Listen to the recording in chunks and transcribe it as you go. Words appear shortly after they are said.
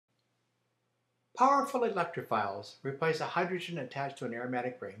Powerful electrophiles replace a hydrogen attached to an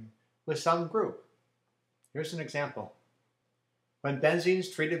aromatic ring with some group. Here's an example. When benzene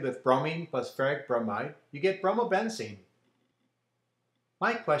is treated with bromine plus ferric bromide, you get bromobenzene.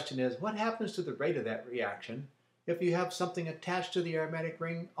 My question is, what happens to the rate of that reaction if you have something attached to the aromatic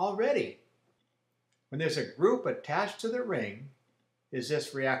ring already? When there's a group attached to the ring, is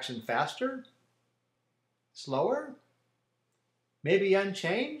this reaction faster? Slower? Maybe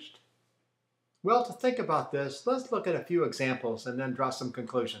unchanged? Well, to think about this, let's look at a few examples and then draw some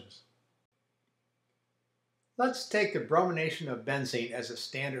conclusions. Let's take the bromination of benzene as a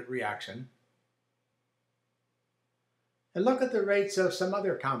standard reaction and look at the rates of some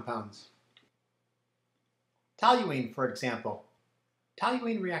other compounds. Toluene, for example.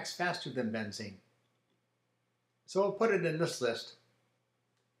 Toluene reacts faster than benzene. So we'll put it in this list.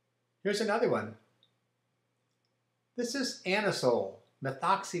 Here's another one. This is anisole,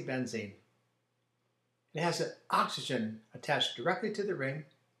 methoxy benzene. It has an oxygen attached directly to the ring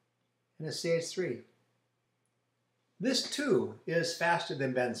and a CH3. This too is faster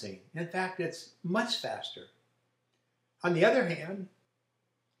than benzene. In fact, it's much faster. On the other hand,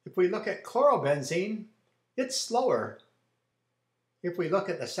 if we look at chlorobenzene, it's slower. If we look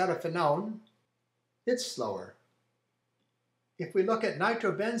at acetophenone, it's slower. If we look at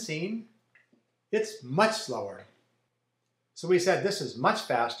nitrobenzene, it's much slower. So we said this is much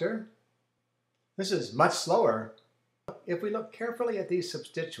faster, this is much slower. If we look carefully at these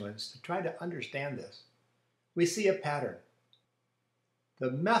substituents to try to understand this, we see a pattern.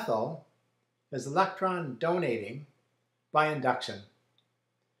 The methyl is electron donating by induction.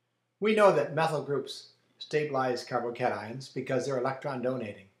 We know that methyl groups stabilize carbocations because they're electron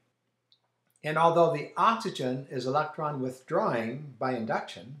donating. And although the oxygen is electron withdrawing by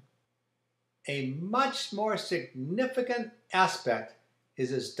induction, a much more significant aspect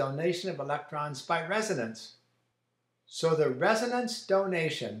is its donation of electrons by resonance. So the resonance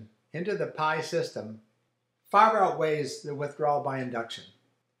donation into the pi system far outweighs the withdrawal by induction.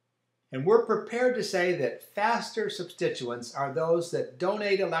 And we're prepared to say that faster substituents are those that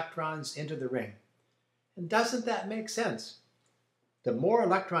donate electrons into the ring. And doesn't that make sense? The more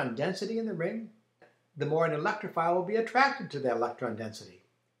electron density in the ring, the more an electrophile will be attracted to that electron density,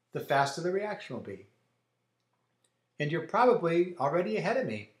 the faster the reaction will be. And you're probably already ahead of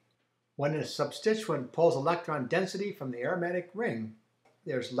me. When a substituent pulls electron density from the aromatic ring,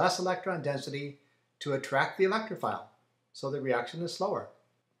 there's less electron density to attract the electrophile, so the reaction is slower.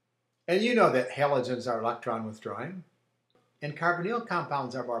 And you know that halogens are electron withdrawing, and carbonyl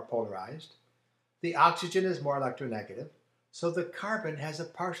compounds are more polarized. The oxygen is more electronegative, so the carbon has a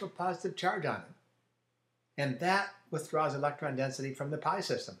partial positive charge on it. And that withdraws electron density from the pi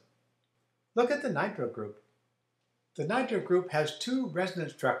system. Look at the nitro group. The nitro group has two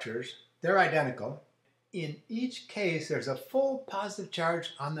resonance structures. They're identical. In each case, there's a full positive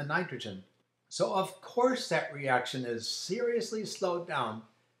charge on the nitrogen. So of course that reaction is seriously slowed down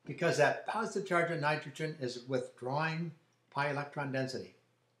because that positive charge on nitrogen is withdrawing pi electron density.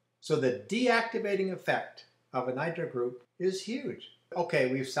 So the deactivating effect of a nitro group is huge.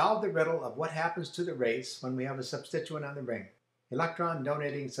 Okay, we've solved the riddle of what happens to the rates when we have a substituent on the ring. Electron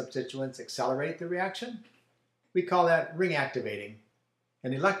donating substituents accelerate the reaction. We call that ring activating.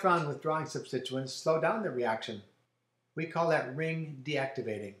 And electron withdrawing substituents slow down the reaction. We call that ring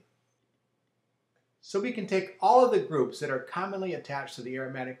deactivating. So we can take all of the groups that are commonly attached to the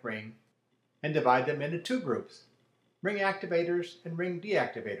aromatic ring and divide them into two groups, ring activators and ring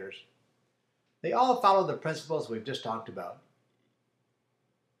deactivators. They all follow the principles we've just talked about.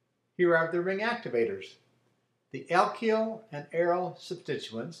 Here are the ring activators. The alkyl and aryl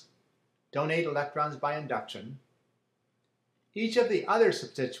substituents donate electrons by induction. Each of the other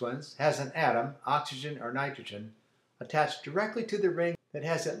substituents has an atom, oxygen or nitrogen, attached directly to the ring that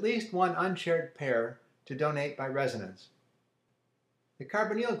has at least one unshared pair to donate by resonance. The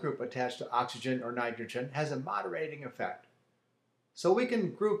carbonyl group attached to oxygen or nitrogen has a moderating effect. So we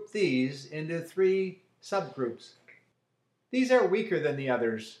can group these into three subgroups. These are weaker than the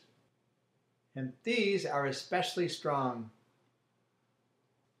others, and these are especially strong.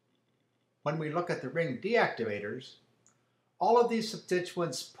 When we look at the ring deactivators, all of these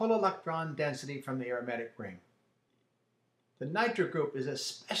substituents pull electron density from the aromatic ring. The nitro group is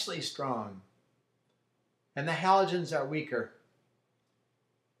especially strong, and the halogens are weaker.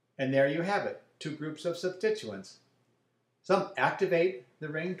 And there you have it, two groups of substituents. Some activate the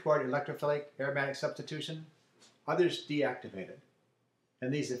ring toward electrophilic aromatic substitution, others deactivate it.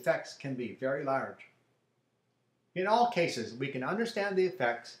 And these effects can be very large. In all cases, we can understand the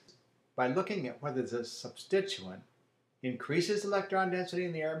effects by looking at whether the substituent increases electron density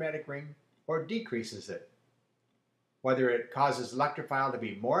in the aromatic ring or decreases it, whether it causes electrophile to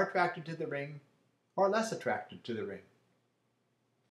be more attracted to the ring or less attracted to the ring.